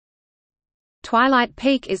Twilight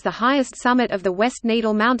Peak is the highest summit of the West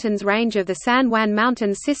Needle Mountains range of the San Juan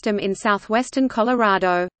Mountains system in southwestern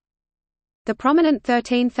Colorado. The prominent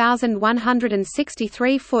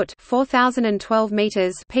 13,163-foot (4,012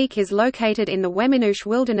 meters) peak is located in the Weminuche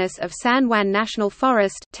Wilderness of San Juan National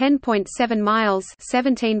Forest, 10.7 miles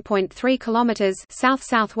 (17.3 kilometers)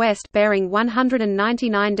 south-southwest, bearing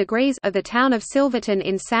 199 degrees of the town of Silverton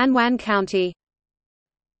in San Juan County.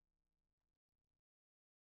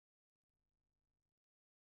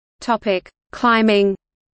 Topic: Climbing.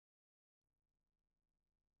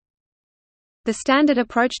 The standard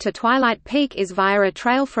approach to Twilight Peak is via a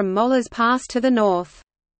trail from Moeller's Pass to the north.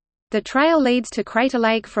 The trail leads to Crater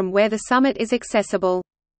Lake from where the summit is accessible.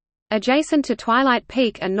 Adjacent to Twilight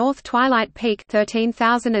Peak are North Twilight Peak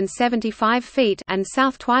 13,075 feet and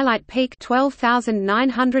South Twilight Peak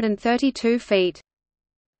 12,932 feet.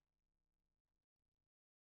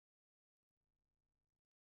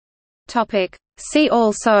 See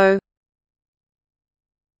also: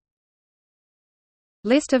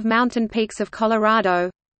 List of mountain peaks of Colorado,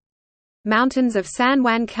 Mountains of San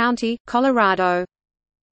Juan County, Colorado.